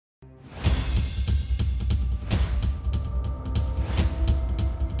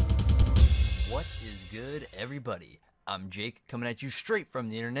good, everybody? I'm Jake, coming at you straight from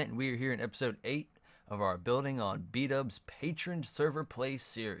the internet, and we are here in episode 8 of our Building on Bdub's Patron Server Play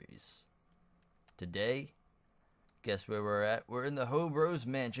series. Today, guess where we're at? We're in the HoBros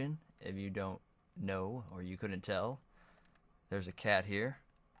mansion. If you don't know, or you couldn't tell, there's a cat here.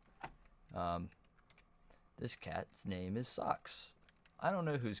 This cat's name is Socks. I don't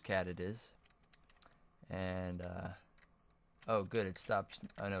know whose cat it is. And, oh good, it stopped.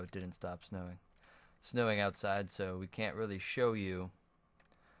 Oh no, it didn't stop snowing. Snowing outside, so we can't really show you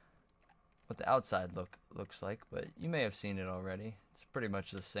what the outside looks like, but you may have seen it already. It's pretty much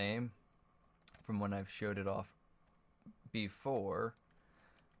the same from when I've showed it off before,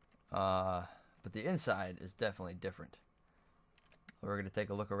 but the inside is definitely different. We're going to take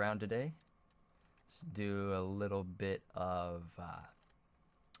a look around today. Let's do a little bit of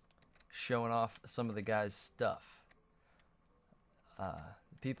showing off some of the guys' stuff.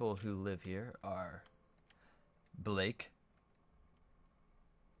 The people who live here are Blake,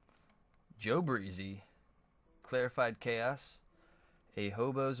 Joe Breezy, Clarified Chaos, a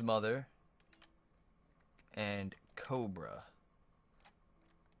Hobo's Mother, and Cobra.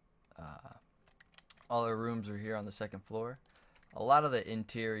 All our rooms are here on the second floor. A lot of the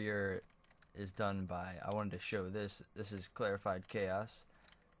interior is done by, I wanted to show this. This is Clarified Chaos,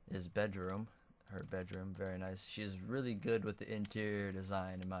 his bedroom, her bedroom, very nice. She's really good with the interior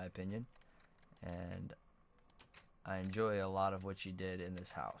design, in my opinion, and I enjoy a lot of what she did in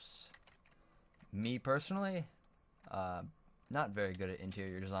this house. Me personally, not very good at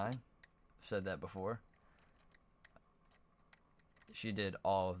interior design. I've said that before. She did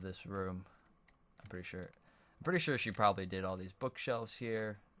all of this room. I'm pretty sure she probably did all these bookshelves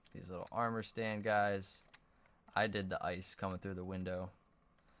here, these little armor stand guys. I did the ice coming through the window.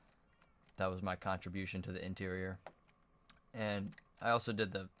 That was my contribution to the interior. And I also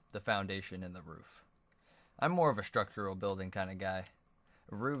did the foundation and the roof. I'm more of a structural building kind of guy.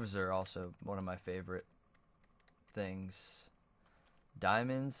 Roofs are also one of my favorite things.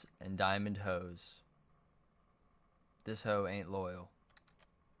 Diamonds and diamond hoes. This hoe ain't loyal.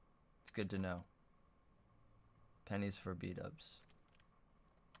 It's good to know. Pennies for Bdubs.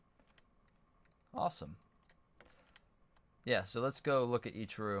 Awesome. Yeah, so let's go look at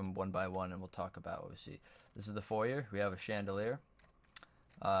each room one by one and we'll talk about what we see. This is the foyer. We have a chandelier.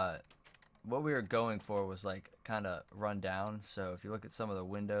 What we were going for was like kind of run down. So if you look at some of the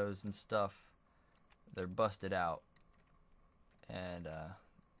windows and stuff, they're busted out. And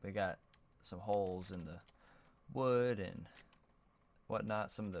we got some holes in the wood and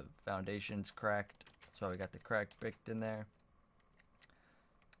whatnot. Some of the foundations cracked. That's why we got the crack brick in there.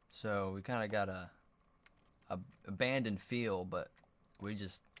 So we kind of got a abandoned feel, but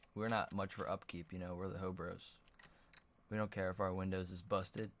we're not much for upkeep, you know. We're the HoBros. We don't care if our windows is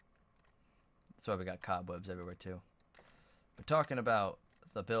busted. That's why we got cobwebs everywhere too. But talking about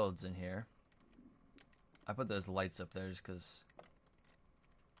the builds in here, I put those lights up there just because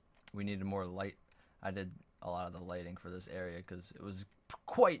we needed more light. I did a lot of the lighting for this area because it was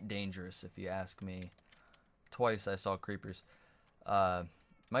quite dangerous, if you ask me. Twice I saw creepers.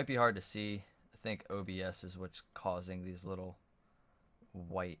 Might be hard to see. I think OBS is what's causing these little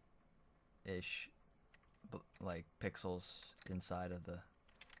white-ish like pixels inside of the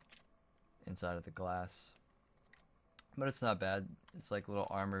glass, but it's not bad. It's like little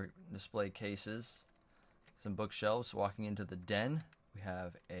armor display cases, some bookshelves. Walking into the den, we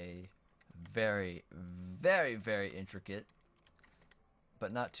have a very, very, very intricate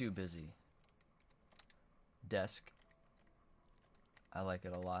but not too busy desk. I like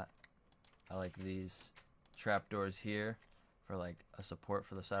it a lot. I like these trapdoors here for like a support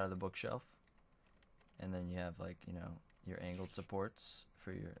for the side of the bookshelf, and then you have, like, you know, your angled supports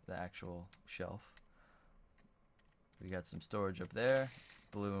for the actual shelf. We got some storage up there,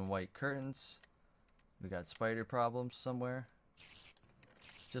 blue and white curtains. We got spider problems somewhere.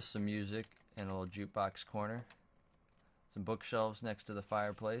 Just some music and a little jukebox corner. Some bookshelves next to the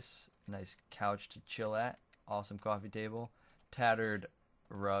fireplace. Nice couch to chill at. Awesome coffee table. Tattered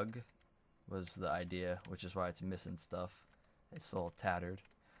rug was the idea, which is why it's missing stuff. It's a little tattered.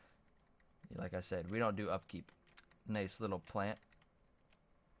 Like I said, we don't do upkeep. Nice little plant.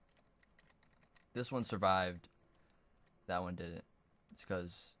 This one survived. That one didn't. It's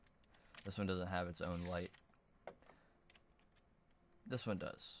because this one doesn't have its own light. This one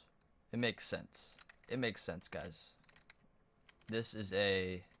does. It makes sense. It makes sense, guys. This is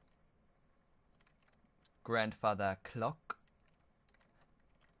a grandfather clock.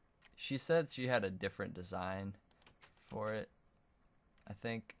 She said she had a different design for it. I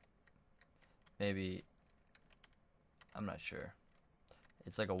think maybe, I'm not sure.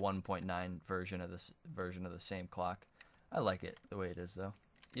 It's like a 1.9 version of the same clock. I like it the way it is though.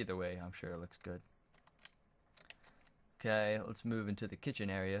 Either way, I'm sure it looks good. Okay, let's move into the kitchen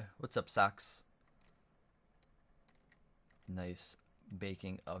area. What's up, Socks? Nice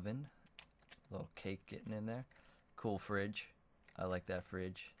baking oven. Little cake getting in there. Cool fridge. I like that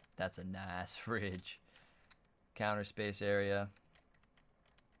fridge. That's a nice fridge. Counter space area.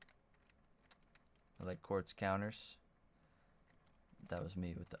 I like quartz counters. That was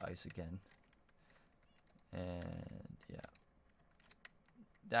me with the ice again. And yeah.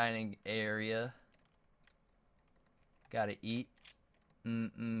 Dining area. Gotta eat.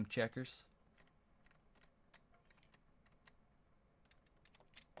 Checkers.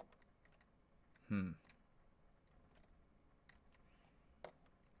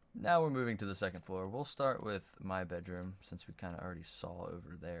 Now we're moving to the second floor. We'll start with my bedroom since we kind of already saw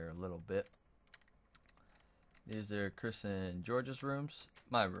over there a little bit. These are Chris and George's rooms.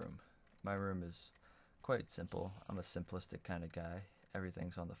 My room. My room is quite simple. I'm a simplistic kind of guy.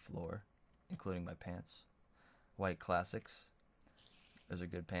 Everything's on the floor, including my pants. White classics. Those are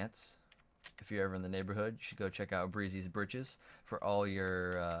good pants. If you're ever in the neighborhood, you should go check out Breezy's Britches for all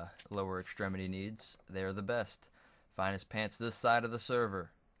your lower extremity needs. They're the best. Finest pants this side of the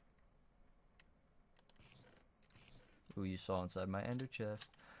server. Ooh, you saw inside my ender chest.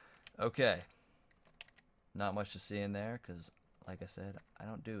 Okay. Not much to see in there because, like I said, I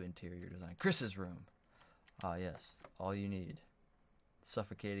don't do interior design. Chris's room. Ah, yes. All you need.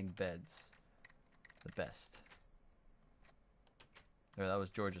 Suffocating beds. The best. There, that was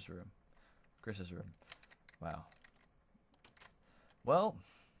George's room. Chris's room. Wow. Well,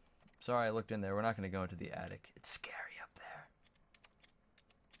 sorry I looked in there. We're not going to go into the attic. It's scary up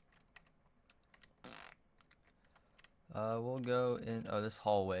there. We'll go in. Oh, this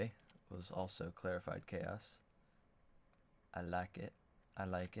hallway was also clarified chaos. I like it. I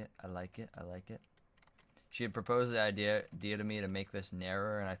like it. I like it. I like it. She had proposed the idea to me to make this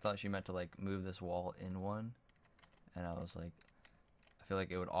narrower, and I thought she meant to like move this wall in one. And I was like, I feel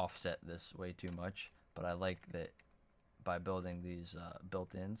like it would offset this way too much. But I like that by building these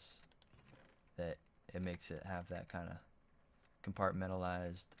built-ins, that it makes it have that kind of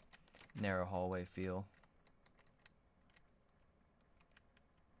compartmentalized, narrow hallway feel.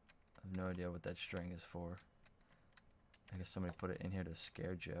 I have no idea what that string is for. I guess somebody put it in here to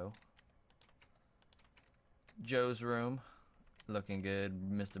scare Joe. Joe's room. Looking good,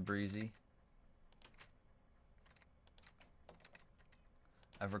 Mr. Breezy.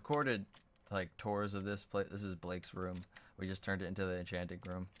 I've recorded like tours of this place. This is Blake's room. We just turned it into the enchanting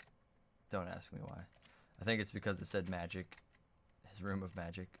room. Don't ask me why. I think it's because it said magic. His room of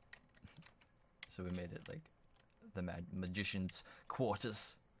magic. So we made it like the magician's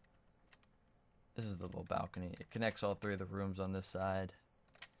quarters. This is the little balcony. It connects all three of the rooms on this side.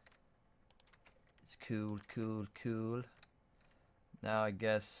 It's cool, cool, cool. Now I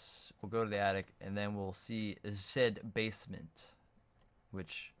guess we'll go to the attic and then we'll see said basement,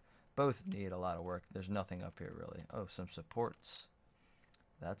 which both need a lot of work. There's nothing up here really. Oh, some supports.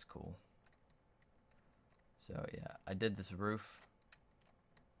 That's cool. So yeah, I did this roof.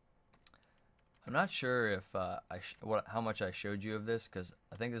 I'm not sure if how much I showed you of this, because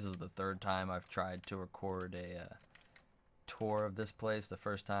I think this is the third time I've tried to record a tour of this place. The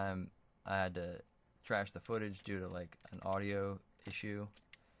first time I had to trash the footage due to like an audio issue,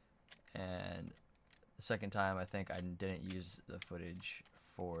 and the second time I think I didn't use the footage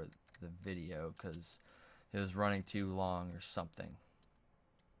for the video because it was running too long or something.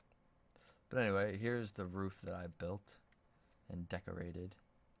 But anyway, here's the roof that I built and decorated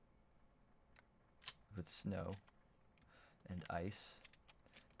with snow and ice.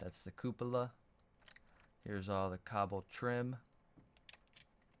 That's the cupola. Here's all the cobble trim.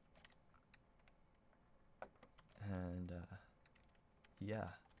 And yeah,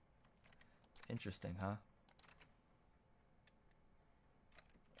 interesting, huh?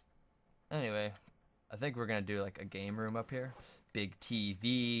 Anyway, I think we're gonna do like a game room up here. Big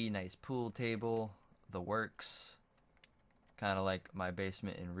TV, nice pool table, the works. Kind of like my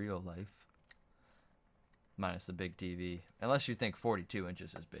basement in real life. Minus the big TV. Unless you think 42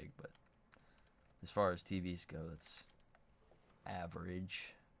 inches is big, but as far as TVs go, that's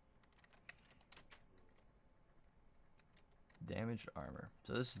average. Damaged armor.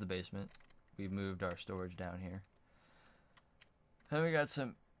 So this is the basement. We've moved our storage down here. And we got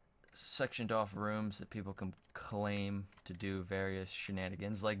some sectioned off rooms that people can claim to do various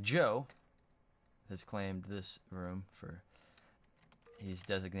shenanigans. Like Joe has claimed this room for... He's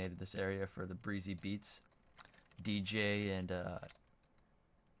designated this area for the Breezy Beats DJ and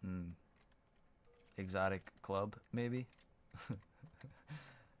exotic club, maybe.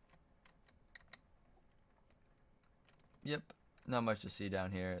 Yep, not much to see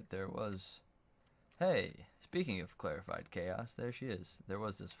down here. There was... Hey, speaking of clarified chaos, there she is. There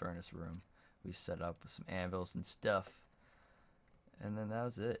was this furnace room. We set up with some anvils and stuff. And then that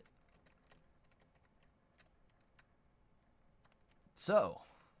was it. So,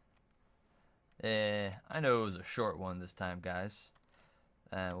 I know it was a short one this time, guys.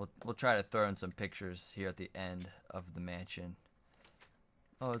 We'll try to throw in some pictures here at the end of the mansion.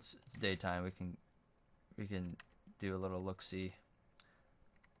 Oh, it's daytime. We can do a little look-see.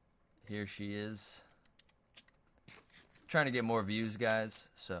 Here she is. Trying to get more views, guys.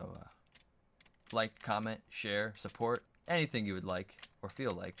 So, like, comment, share, support, anything you would like or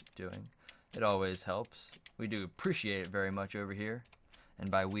feel like doing. It always helps. We do appreciate it very much over here. And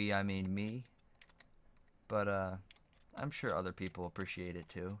by we, I mean me. But, I'm sure other people appreciate it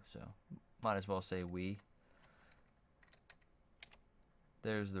too, so might as well say we.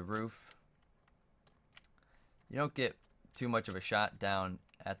 There's the roof. You don't get too much of a shot down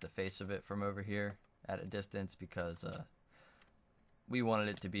at the face of it from over here at a distance because we wanted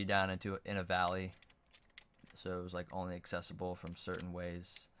it to be down in a valley, so it was like only accessible from certain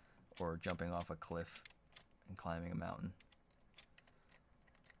ways or jumping off a cliff and climbing a mountain.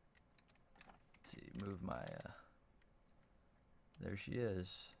 Let's see, move my there she is.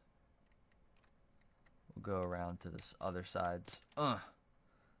 We'll go around to this other sides.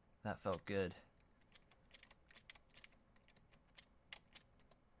 That felt good.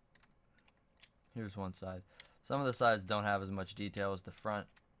 Here's one side. Some of the sides don't have as much detail as the front.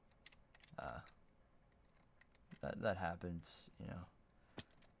 That happens, you know.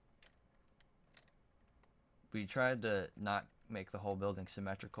 We tried to not make the whole building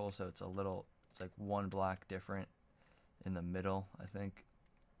symmetrical, so it's like one block different in the middle, I think.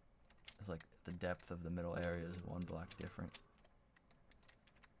 It's like the depth of the middle area is one block different.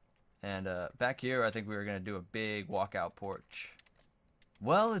 And back here, I think we were going to do a big walkout porch.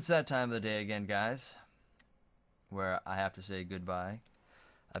 Well, it's that time of the day again, guys, where I have to say goodbye.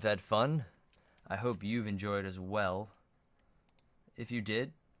 I've had fun. I hope you've enjoyed as well. If you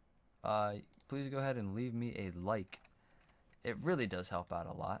did, please go ahead and leave me a like. It really does help out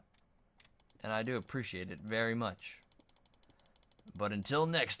a lot, and I do appreciate it very much. But until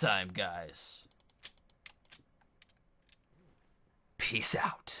next time, guys, peace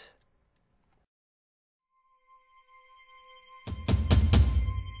out.